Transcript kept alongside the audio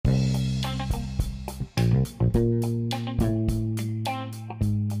What's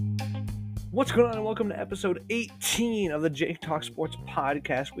going on, and welcome to episode 18 of the Jake Talk Sports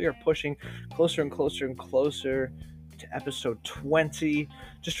Podcast. We are pushing closer and closer and closer to episode 20.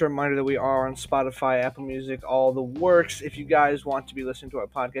 Just a reminder that we are on Spotify, Apple Music, all the works. If you guys want to be listening to our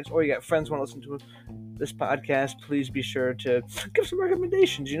podcast, or you got friends who want to listen to this podcast, please be sure to give some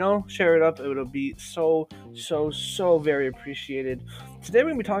recommendations, share it up. It would be so very appreciated. Today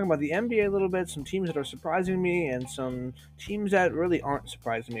we're going to be talking about the NBA a little bit, some teams that are surprising me, and some teams that really aren't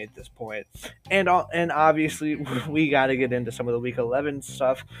surprising me at this point. And obviously, we got to get into some of the Week 11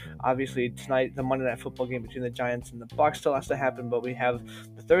 stuff. Obviously, tonight, the Monday Night Football game between the Giants and the Bucs still has to happen, but we have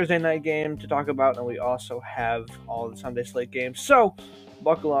the Thursday night game to talk about, and we also have all the Sunday slate games. So,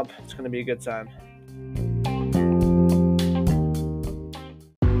 buckle up. It's going to be a good time.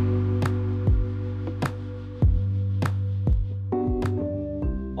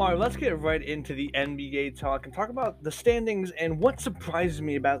 All right, let's get right into the NBA talk and talk about the standings and what surprises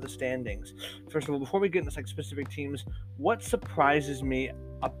me about the standings. First of all, before we get into specific teams, what surprises me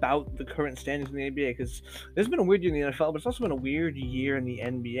about the current standings in the NBA? Because there's been a weird year in the NFL, but it's also been a weird year in the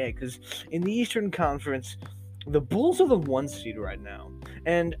NBA. Because in the Eastern Conference, the Bulls are the 1 seed right now.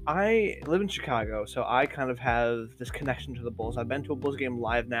 And I live in Chicago, so I kind of have this connection to the Bulls. I've been to a Bulls game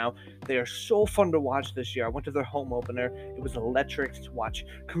live now. They are so fun to watch this year. I went to their home opener. It was electric to watch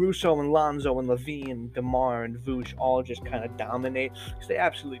Caruso and Lonzo and LaVine, DeMar and Vooch all just kind of dominate, because they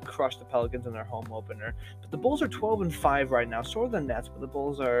absolutely crushed the Pelicans in their home opener. But the Bulls are 12-5 right now. So are the Nets, but the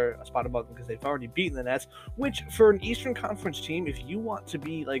Bulls are a spot above them because they've already beaten the Nets, which for an Eastern Conference team, if you want to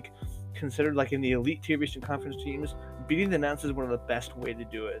be considered in the elite tier of Eastern Conference teams, beating the Nets is one of the best way to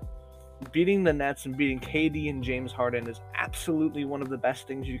do it. Beating the Nets and beating KD and James Harden is absolutely one of the best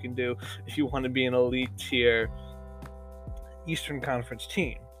things you can do if you want to be an elite tier Eastern Conference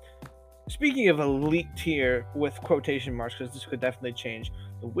team. Speaking of elite tier with quotation marks, because this could definitely change,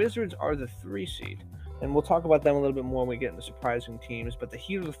 the Wizards are the 3 seed. And we'll talk about them a little bit more when we get into surprising teams. But the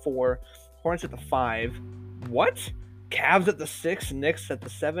Heat are the 4, Hornets at the 5. What? Cavs at the 6, Knicks at the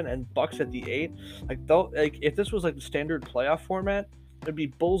 7, and Bucks at the 8. If this was the standard playoff format, it'd be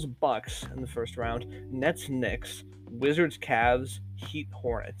Bulls Bucks in the first round, Nets Knicks, Wizards Cavs, Heat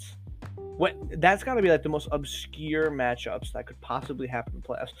Hornets. That's got to be the most obscure matchups that could possibly happen in the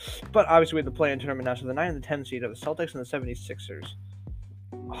playoffs. But obviously we have the play-in tournament now, so the 9 and the 10 seed are the Celtics and the 76ers.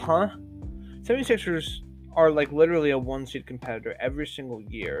 76ers are literally a 1 seed competitor every single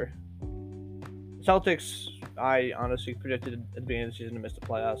year. Celtics, I honestly predicted at the beginning of the season to miss the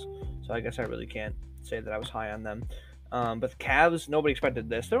playoffs, so I guess I really can't say that I was high on them. But the Cavs, nobody expected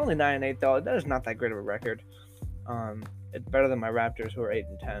this. They're only 9-8 though. That is not that great of a record. It's better than my Raptors, who are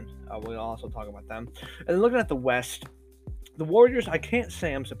 8-10. We'll also talk about them. And then looking at the West, the Warriors, I can't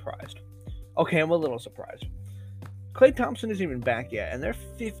say I'm surprised. Okay, I'm a little surprised. Klay Thompson isn't even back yet, and they're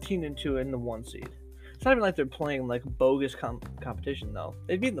 15-2 in the 1 seed. It's not even like they're playing bogus competition though.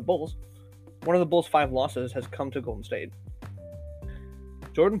 They've beaten the Bulls. One of the Bulls' 5 losses has come to Golden State.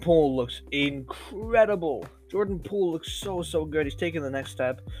 Jordan Poole looks incredible. Jordan Poole looks so good. He's taking the next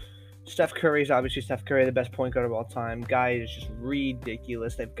step. Steph Curry is obviously Steph Curry, the best point guard of all time. Guy is just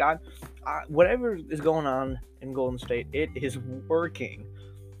ridiculous. They've got whatever is going on in Golden State, it is working.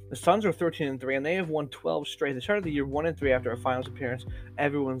 The Suns are 13-3, and they have won 12 straight. They started the year 1-3 after a finals appearance.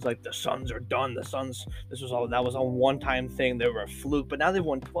 Everyone's like, the Suns are done. The Suns, that was a one-time thing. They were a fluke. But now they've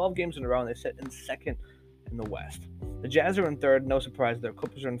won 12 games in a row, and they sit in second in the West. The Jazz are in third. No surprise there.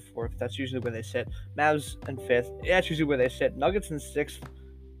 Clippers are in fourth. That's usually where they sit. Mavs in fifth. That's usually where they sit. Nuggets in sixth.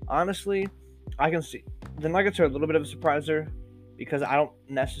 Honestly, I can see the Nuggets are a little bit of a surpriser because I don't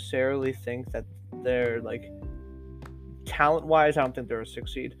necessarily think that they're talent-wise, I don't think they're a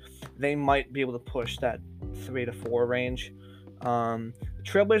 6 seed. They might be able to push that 3 to 4 range. The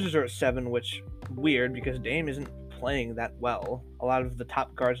Trailblazers are at 7, which weird because Dame isn't playing that well. A lot of the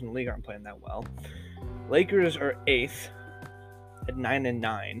top guards in the league aren't playing that well. Lakers are 8th at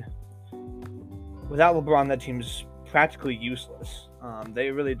 9-9. Without LeBron, that team's practically useless.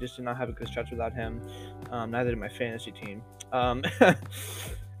 They really just did not have a good stretch without him. Neither did my fantasy team.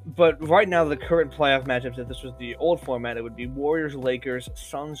 But right now, the current playoff matchups, if this was the old format, it would be Warriors, Lakers,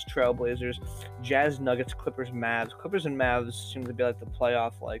 Suns, Trailblazers, Jazz, Nuggets, Clippers, Mavs. Clippers and Mavs seem to be the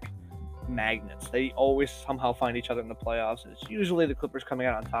playoff magnets. They always somehow find each other in the playoffs, and it's usually the Clippers coming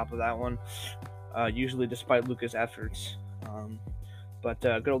out on top of that one. Usually despite Luka's efforts. But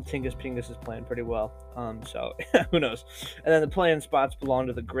good old Tingus Pingus is playing pretty well. So who knows? And then the play-in spots belong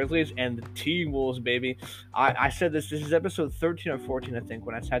to the Grizzlies and the T-Wolves, baby. I said this is episode 13 or 14, I think,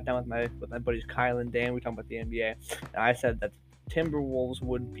 when I sat down with my buddies Kyle and Dan. We talked about the NBA. And I said that Timberwolves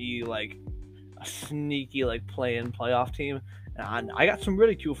would be a sneaky like play-in playoff team. And I got some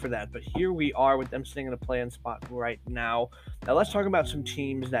ridicule for that, but here we are with them sitting in a play-in spot right now. Now let's talk about some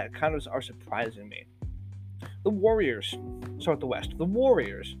teams that kind of are surprising me. The Warriors. Start with the West. The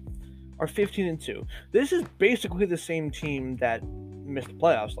Warriors are 15-2. This is basically the same team that missed the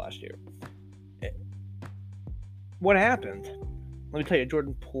playoffs last year. What happened? Let me tell you,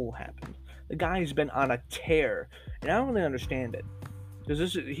 Jordan Poole happened. The guy's been on a tear, and I don't really understand it.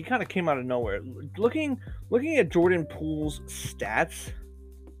 Because he kind of came out of nowhere. Looking at Jordan Poole's stats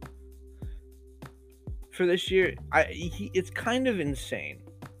for this year, it's kind of insane.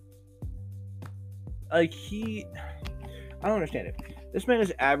 Like I don't understand it. This man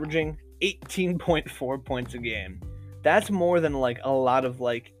is averaging 18.4 points a game. That's more than like a lot of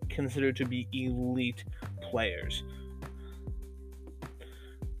like considered to be elite players.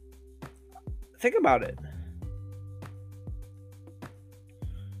 Think about it.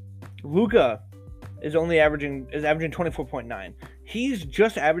 Luka is averaging 24.9. He's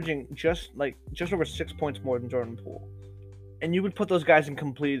just averaging just over 6 points more than Jordan Poole. And you would put those guys in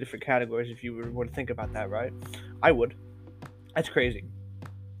completely different categories if you were to think about that, right? I would. That's crazy.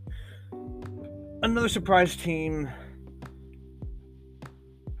 Another surprise team.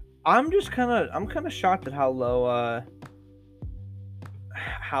 I'm kind of shocked at how low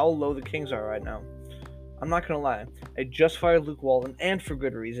the Kings are right now. I'm not going to lie. They just fired Luke Walton, and for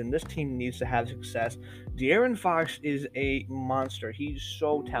good reason. This team needs to have success. De'Aaron Fox is a monster. He's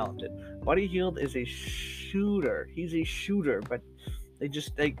so talented. Buddy Hield is a shooter. He's a shooter, but they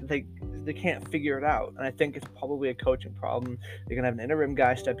can't figure it out. And I think it's probably a coaching problem. They're going to have an interim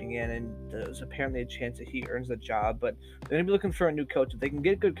guy stepping in, and there's apparently a chance that he earns the job. But they're going to be looking for a new coach. If they can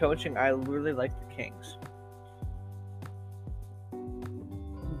get good coaching, I really like the Kings.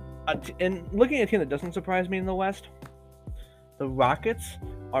 And looking at a team that doesn't surprise me in the West, the Rockets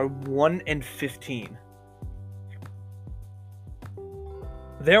are 1-15.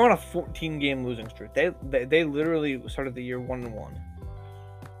 They're on a 14-game losing streak. They literally started the year 1-1.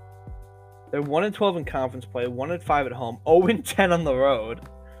 They're 1-12 in conference play, 1-5 at home, 0-10 on the road,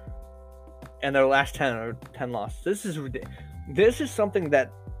 and their last 10 are 10 losses. This is ridiculous. This is something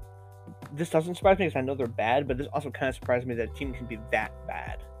that this doesn't surprise me because I know they're bad, but this also kind of surprised me that a team can be that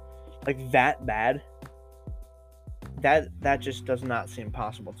bad. Like that bad. That just does not seem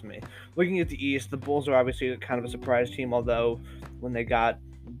possible to me. Looking at the East, the Bulls are obviously kind of a surprise team, although when they got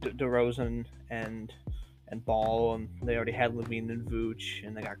DeRozan and Ball, and they already had Levine and Vooch,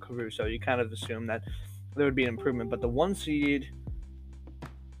 and they got Caruso, you kind of assume that there would be an improvement. But the 1 seed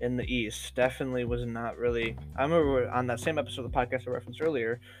in the East definitely was not really. I remember on that same episode of the podcast I referenced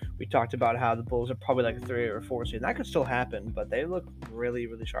earlier, we talked about how the Bulls are probably like a 3 or 4 seed. And that could still happen, but they look really,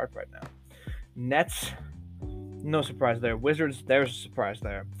 really sharp right now. Nets, no surprise there. Wizards, there's a surprise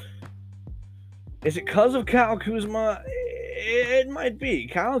there. Is it because of Kyle Kuzma? It might be.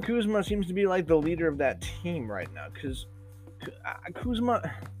 Kyle Kuzma seems to be like the leader of that team right now, because Kuzma,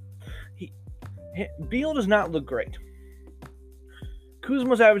 Beal does not look great.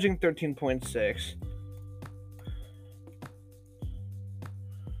 Kuzma's averaging 13.6.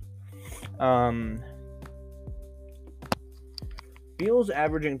 Beal's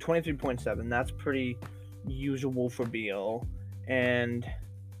averaging 23.7. That's pretty usual for Beal. And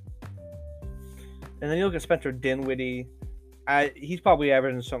then you look at Spencer Dinwiddie. He's probably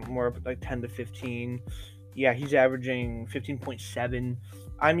averaging something more like 10 to 15. Yeah, he's averaging 15.7.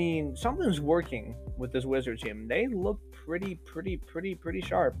 I mean, something's working with this Wizards team. They look pretty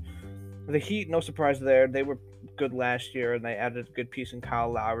sharp. The Heat, no surprise there. They were good last year, and they added a good piece in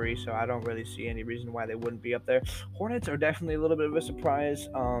Kyle Lowry, so I don't really see any reason why they wouldn't be up there. Hornets are definitely a little bit of a surprise.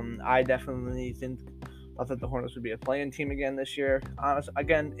 I definitely thought that the Hornets would be a play-in team again this year.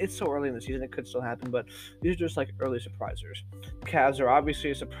 Again, it's so early in the season, it could still happen, but these are just like early surprisers. Cavs are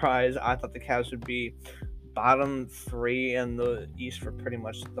obviously a surprise. I thought the Cavs would be bottom 3 in the East for pretty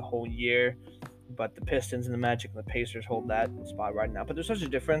much the whole year, but the Pistons and the Magic and the Pacers hold that spot right now. But there's such a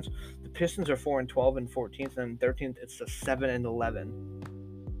difference. The Pistons are 4-12 and 14th, and 13th it's the 7-11.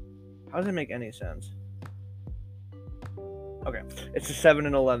 How does it make any sense? Okay, it's the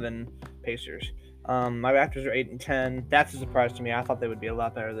 7-11 Pacers. My Raptors are 8-10. That's a surprise to me. I thought they would be a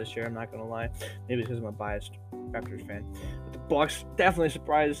lot better this year. I'm not gonna lie. Maybe because I'm a biased Raptors fan. But the Bucks definitely a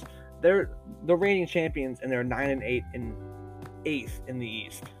surprise. They're the reigning champions, and they're 9-8 and 8th in the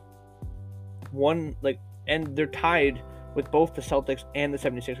East. And they're tied with both the Celtics and the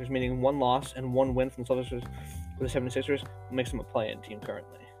 76ers, meaning 1 loss and 1 win from the Celtics for the 76ers makes them a play-in team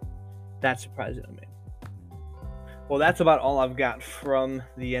currently. That's surprising to me. Well, that's about all I've got from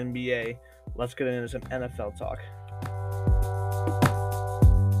the NBA. Let's get into some NFL talk.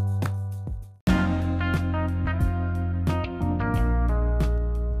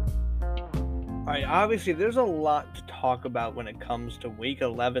 right. Obviously, there's a lot to talk about when it comes to Week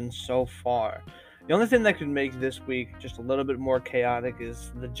 11 so far. The only thing that could make this week just a little bit more chaotic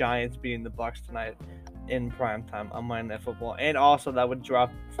is the Giants beating the Bucks tonight in primetime on Monday Night Football, and also that would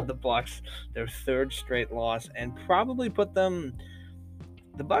drop for the Bucks their third straight loss and probably put them.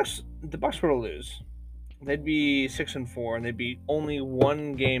 The Bucks were to lose. They'd be 6-4, and they'd be only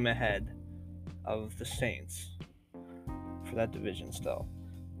one game ahead of the Saints for that division still.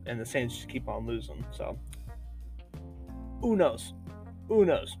 And the Saints just keep on losing. So, who knows? Who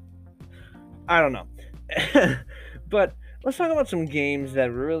knows? I don't know. But let's talk about some games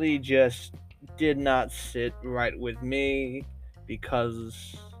that really just did not sit right with me,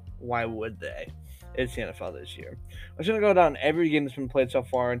 because why would they? It's the NFL this year. I'm just going to go down every game that's been played so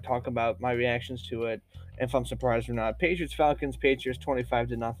far and talk about my reactions to it, if I'm surprised or not. Patriots-Falcons, Patriots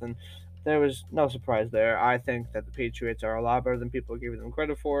 25-0. There was no surprise there. I think that the Patriots are a lot better than people are giving them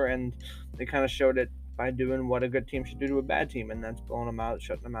credit for, and they kind of showed it by doing what a good team should do to a bad team, and that's blowing them out,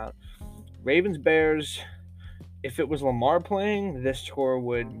 shutting them out. Ravens-Bears, if it was Lamar playing, this score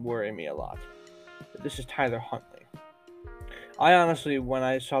would worry me a lot. But this is Tyler Huntley. I honestly, when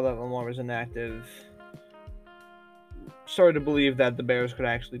I saw that Lamar was inactive, started to believe that the Bears could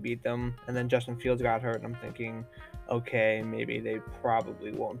actually beat them, and then Justin Fields got hurt, and I'm thinking, okay, maybe they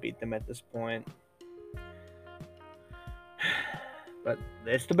probably won't beat them at this point. But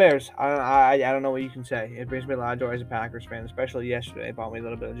it's the Bears. I don't know what you can say. It brings me a lot of joy as a Packers fan, especially yesterday. It brought me a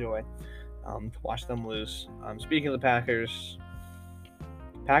little bit of joy to watch them lose. Speaking of the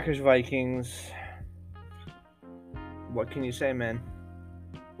Packers-Vikings, what can you say, man?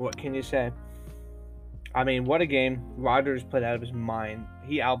 What can you say? I mean, what a game. Rodgers played out of his mind.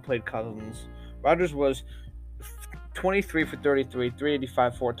 He outplayed Cousins. Rodgers was 23 for 33,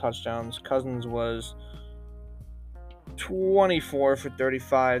 385, 4 touchdowns. Cousins was 24 for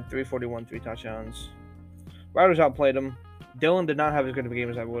 35, 341, 3 touchdowns. Rodgers outplayed him. Dillon did not have as good of a game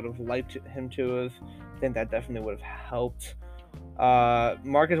as I would have liked him to have. I think that definitely would have helped.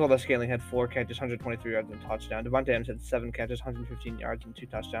 Marcus Valdes-Scantling had 4 catches, 123 yards, and a touchdown. Devontae Adams had 7 catches, 115 yards, and 2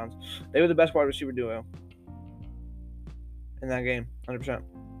 touchdowns. They were the best wide receiver duo in that game, 100%.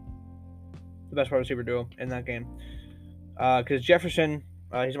 The best wide receiver duo in that game. Because Jefferson,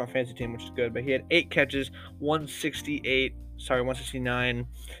 he's on my fantasy team, which is good, but he had 8 catches, 169,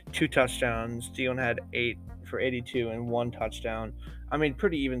 2 touchdowns. Dion had 8 for 82 and 1 touchdown. I mean,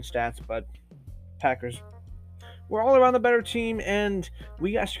 pretty even stats, but Packers were all around the better team, and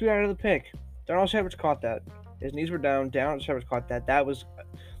we got screwed out of the pick. Darnell Savage caught that. His knees were down. Darnell Savage caught that. That was,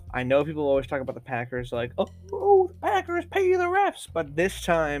 I know people always talk about the Packers like, oh, the Packers pay the refs, but this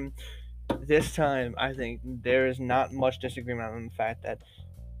time, I think there is not much disagreement on the fact that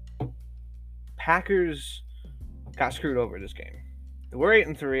Packers got screwed over this game. We're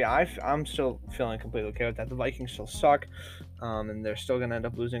 8-3. I'm still feeling completely okay with that. The Vikings still suck, and they're still gonna end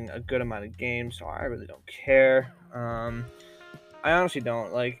up losing a good amount of games. So I really don't care. I honestly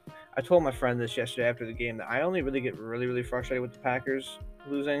don't. Like, I told my friend this yesterday after the game that I only really get really frustrated with the Packers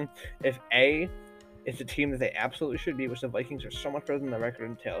losing if it's a team that they absolutely should be, which the Vikings are so much better than the record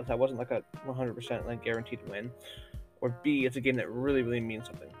entails. That wasn't like a 100% like guaranteed win. Or B, it's a game that really means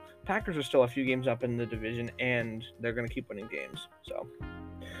something. Packers are still a few games up in the division, and they're going to keep winning games. So,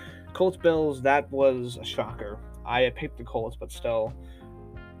 Colts-Bills, that was a shocker. I picked the Colts, but still.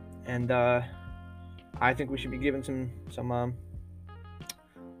 And I think we should be giving some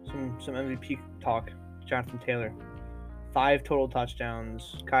MVP talk. Jonathan Taylor, 5 total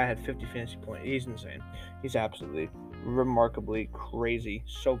touchdowns. Kai had 50 fantasy points. He's insane. He's absolutely remarkably crazy.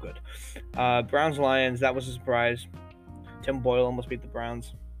 So good. Browns-Lions, that was a surprise. Tim Boyle almost beat the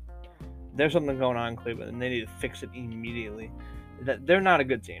Browns. There's something going on in Cleveland, and they need to fix it immediately. They're not a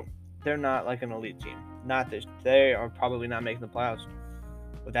good team. They're not like an elite team. Not this. They are probably not making the playoffs.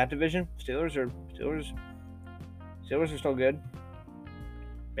 With that division, Steelers are still good.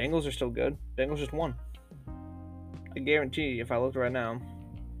 Bengals are still good. Bengals just won. I guarantee if I looked right now,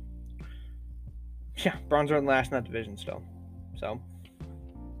 yeah, Browns are in last in that division still. So,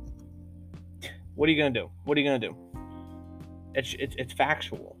 what are you gonna do? It's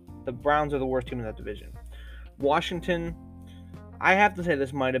factual. The Browns are the worst team in that division. Washington, I have to say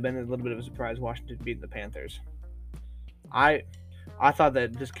this might have been a little bit of a surprise. Washington beating the Panthers. I thought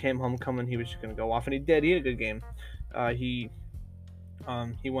that this Cam Homecoming, he was just going to go off, and he did. He had a good game. He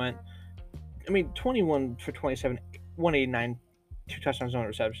went, 21 for 27, 189, 2 touchdowns, no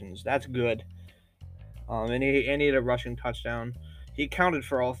receptions. That's good. And he had a rushing touchdown. He accounted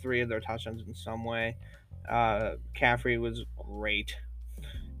for all 3 of their touchdowns in some way. Caffrey was great.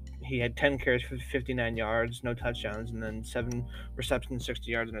 he had 10 carries for 59 yards, no touchdowns, and then 7 receptions,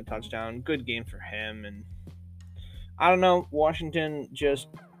 60 yards, and a touchdown. Good game for him. And I don't know, Washington just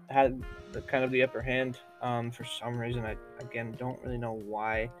had kind of the upper hand for some reason. I, again, don't really know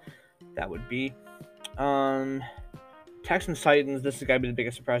why that would be. Texans Titans, this is got to be the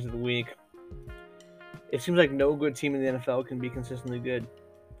biggest surprise of the week. It seems like no good team in the NFL can be consistently good.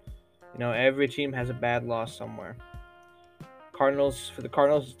 You know, every team has a bad loss somewhere. For the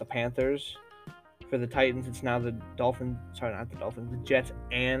Cardinals, it's the Panthers. For the Titans, it's now the Dolphins. Sorry, not the Dolphins. The Jets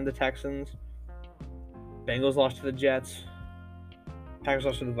and the Texans. Bengals lost to the Jets. Packers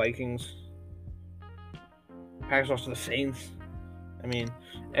lost to the Vikings. Packers lost to the Saints. I mean,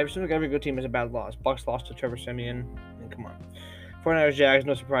 every good team has a bad loss. Bucks lost to Trevor Siemian. I mean, come on. 49ers, Jags,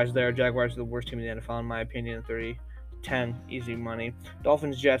 no surprise there. Jaguars are the worst team in the NFL, in my opinion, 30-10, easy money.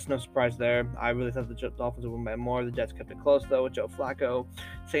 Dolphins, Jets, no surprise there. I really thought the Dolphins would win by more. The Jets kept it close, though, with Joe Flacco.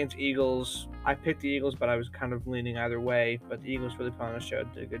 Saints, Eagles. I picked the Eagles, but I was kind of leaning either way. But the Eagles really put on a show,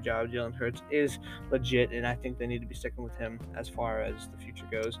 did a good job. Jalen Hurts is legit, and I think they need to be sticking with him as far as the future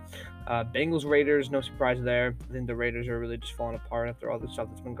goes. Bengals, Raiders, no surprise there. I think the Raiders are really just falling apart after all the stuff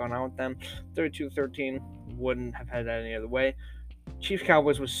that's been going on with them. 32-13, wouldn't have had that any other way. Chiefs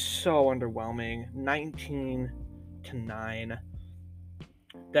Cowboys was so underwhelming. 19-9.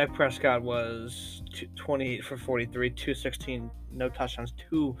 Dak Prescott was 28 for 43, 216, no touchdowns,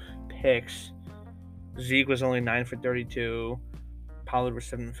 2 picks. Zeke was only 9 for 32. Pollard was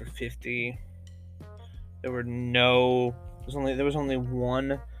 7 for 50. There was only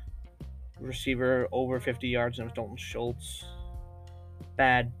one receiver over 50 yards, and it was Dalton Schultz.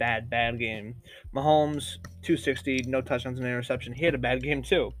 Bad game. Mahomes, 260, no touchdowns and interception. He had a bad game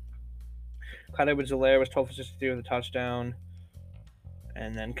too. Clyde Edwards-Helaire was 12 for 63 with a touchdown.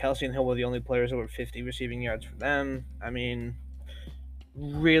 And then Kelsey and Hill were the only players over 50 receiving yards for them. I mean,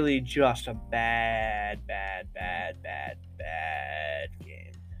 really just a bad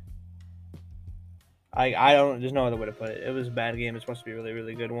game. There's no other way to put it. It was a bad game. It's supposed to be a really,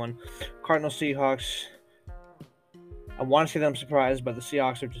 really good one. Cardinals, Seahawks. I want to see them surprised, but the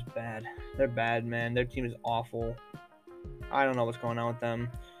Seahawks are just bad. They're bad, man. Their team is awful. I don't know what's going on with them,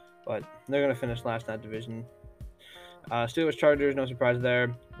 but they're going to finish last in that division. Steelers, Chargers, no surprise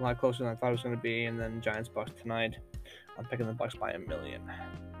there. A lot closer than I thought it was going to be. And then Giants, Bucks tonight. I'm picking the Bucks by 1 million.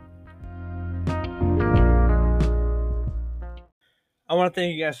 I want to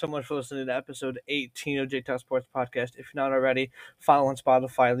thank you guys so much for listening to episode 18 of J Talk Sports Podcast. If you're not already, follow on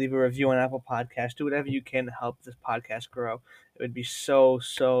Spotify, leave a review on Apple Podcasts, do whatever you can to help this podcast grow. It would be so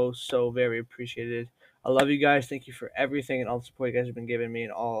very appreciated. I love you guys. Thank you for everything and all the support you guys have been giving me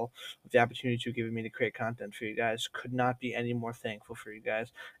and all of the opportunities you've given me to create content for you guys. Could not be any more thankful for you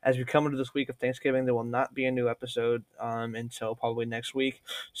guys. As we come into this week of Thanksgiving, there will not be a new episode until probably next week.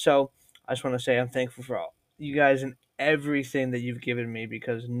 So I just want to say I'm thankful for all you guys and everything that you've given me,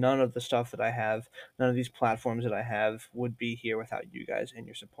 because none of the stuff that I have, none of these platforms that I have would be here without you guys and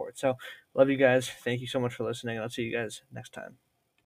your support. So love you guys. Thank you so much for listening, and I'll see you guys next time.